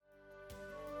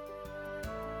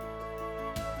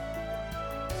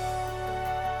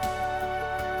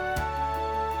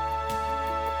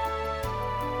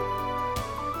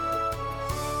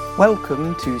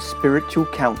Welcome to Spiritual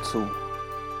Counsel,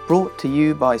 brought to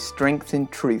you by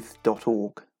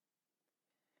strengthintruth.org.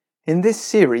 In this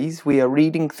series, we are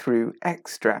reading through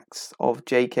extracts of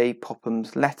J.K.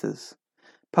 Popham's letters,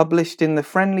 published in the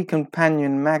Friendly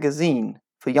Companion magazine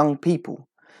for young people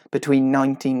between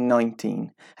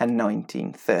 1919 and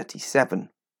 1937.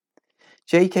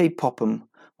 J.K. Popham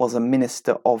was a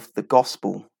minister of the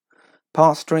gospel,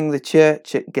 pastoring the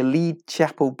church at Gilead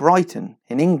Chapel, Brighton,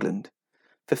 in England,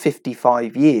 for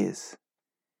 55 years.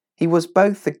 He was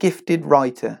both a gifted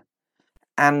writer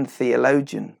and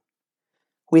theologian.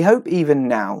 We hope even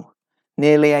now,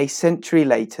 nearly a century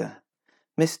later,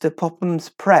 Mr. Popham's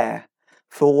prayer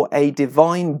for a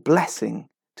divine blessing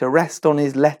to rest on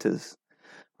his letters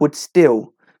would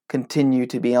still continue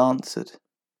to be answered.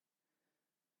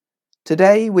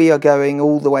 Today we are going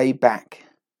all the way back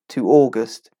to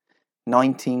August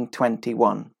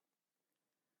 1921.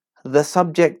 The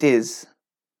subject is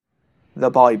the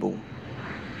Bible.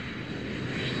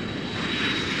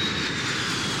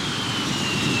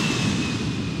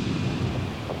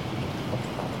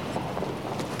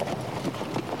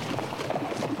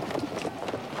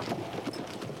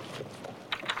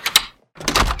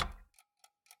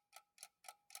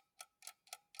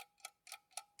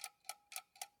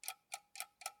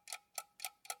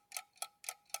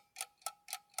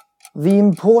 The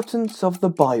importance of the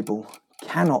Bible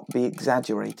cannot be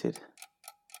exaggerated.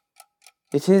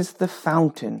 It is the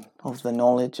fountain of the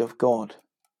knowledge of God,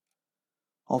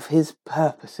 of His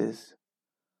purposes,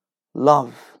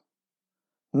 love,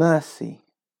 mercy,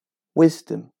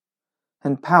 wisdom,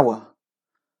 and power,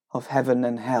 of heaven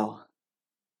and hell.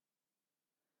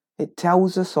 It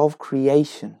tells us of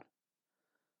creation,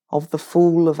 of the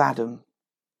fall of Adam,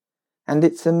 and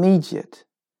its immediate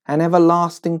and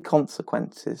everlasting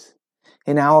consequences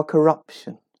in our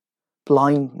corruption,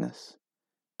 blindness,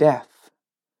 death,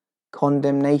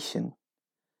 condemnation,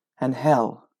 and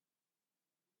hell,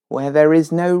 where there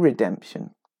is no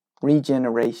redemption,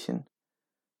 regeneration,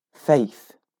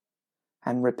 faith,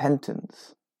 and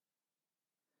repentance.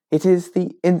 It is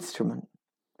the instrument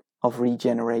of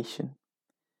regeneration.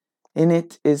 In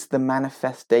it is the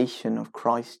manifestation of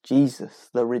Christ Jesus,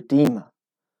 the Redeemer,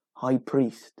 High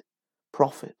Priest,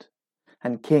 Prophet,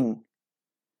 and King.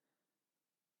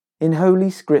 In Holy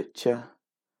Scripture,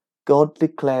 God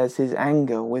declares His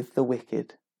anger with the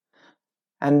wicked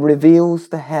and reveals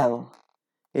the hell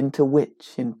into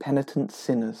which impenitent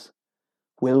sinners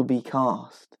will be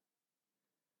cast.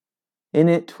 In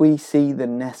it we see the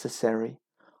necessary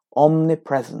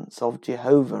omnipresence of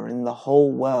Jehovah in the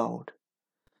whole world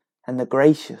and the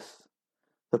gracious,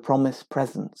 the promised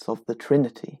presence of the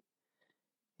Trinity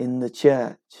in the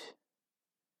Church.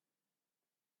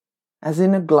 As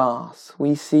in a glass,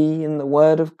 we see in the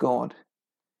Word of God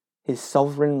His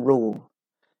sovereign rule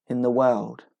in the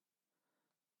world,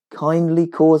 kindly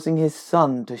causing His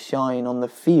sun to shine on the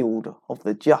field of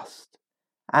the just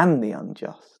and the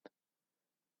unjust,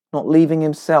 not leaving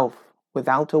Himself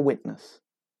without a witness,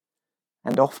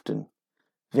 and often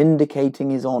vindicating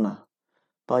His honour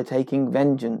by taking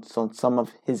vengeance on some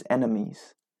of His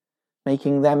enemies,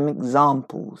 making them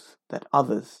examples that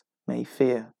others may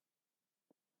fear.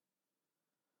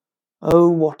 Oh,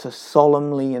 what a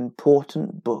solemnly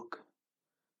important book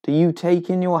do you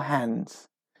take in your hands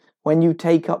when you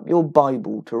take up your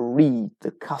Bible to read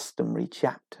the customary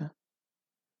chapter.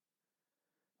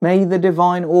 May the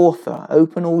divine author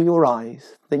open all your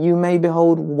eyes that you may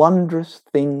behold wondrous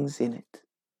things in it,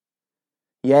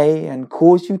 yea, and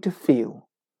cause you to feel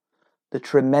the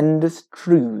tremendous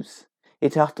truths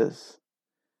it utters,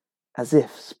 as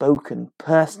if spoken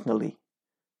personally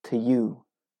to you.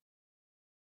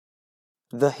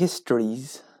 The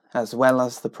histories, as well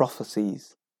as the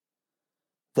prophecies,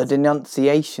 the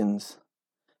denunciations,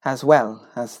 as well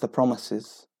as the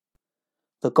promises,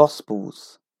 the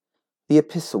Gospels, the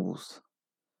epistles,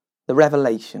 the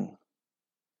revelation,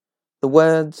 the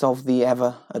words of the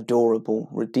ever adorable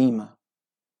Redeemer,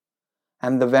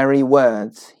 and the very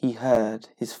words He heard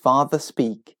His Father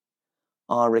speak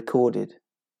are recorded.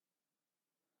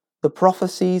 The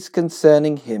prophecies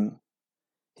concerning Him,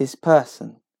 His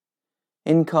person,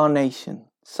 incarnation,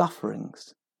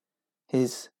 sufferings,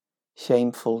 His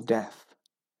shameful death,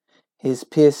 His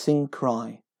piercing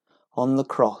cry on the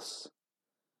cross,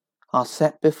 are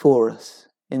set before us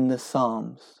in the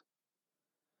Psalms.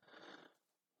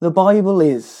 The Bible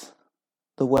is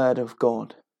the Word of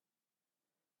God.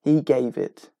 He gave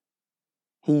it.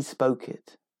 He spoke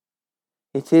it.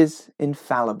 It is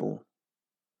infallible.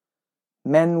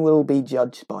 Men will be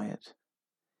judged by it.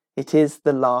 It is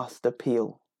the last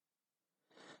appeal.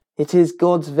 It is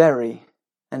God's very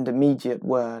and immediate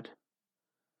word.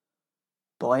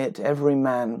 By it every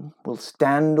man will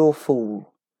stand or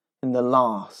fall in the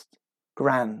last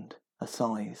grand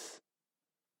assize.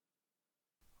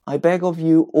 I beg of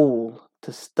you all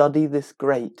to study this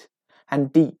great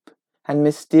and deep and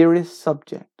mysterious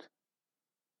subject.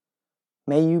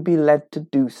 May you be led to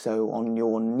do so on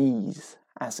your knees,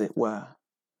 as it were,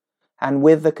 and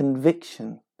with the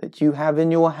conviction that you have in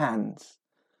your hands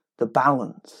the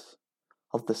balance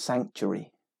of the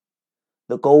sanctuary,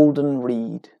 the golden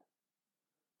reed,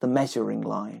 the measuring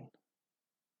line.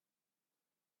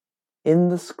 In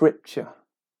the Scripture,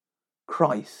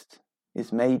 Christ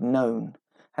is made known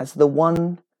as the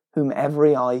one whom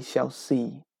every eye shall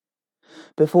see,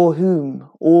 before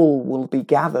whom all will be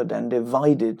gathered and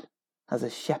divided, as a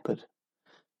shepherd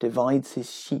divides his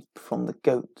sheep from the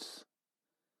goats,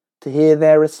 to hear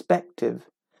their respective,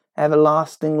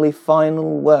 everlastingly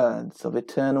final words of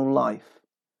eternal life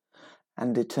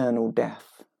and eternal death.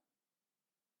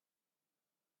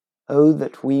 Oh,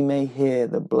 that we may hear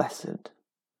the blessed,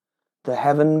 the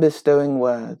heaven-bestowing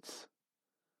words,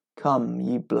 "Come,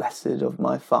 ye blessed of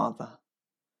my Father,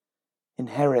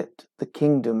 inherit the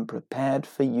kingdom prepared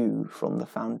for you from the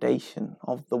foundation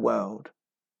of the world."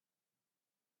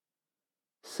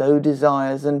 So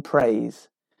desires and prays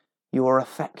your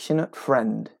affectionate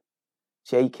friend,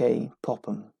 J.K.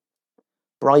 Popham.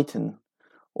 Brighton,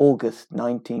 August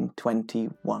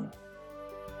 1921.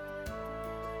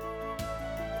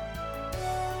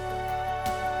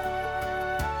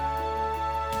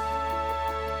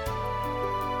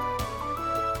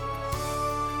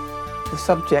 The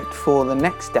subject for the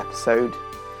next episode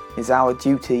is our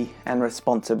duty and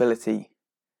responsibility.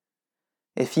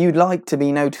 If you'd like to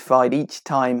be notified each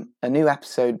time a new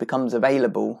episode becomes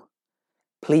available,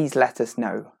 please let us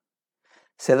know,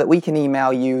 so that we can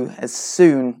email you as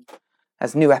soon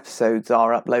as new episodes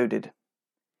are uploaded.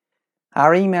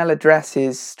 Our email address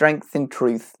is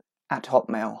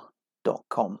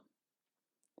strengthintruth@hotmail.com.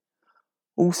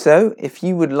 Also, if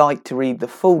you would like to read the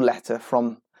full letter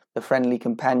from the Friendly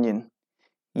Companion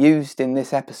used in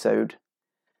this episode,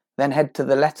 then head to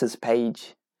the letters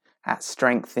page at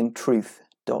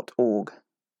strengthintruth.org.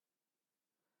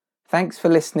 Thanks for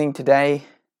listening today,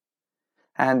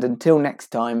 and until next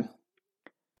time,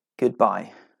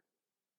 goodbye.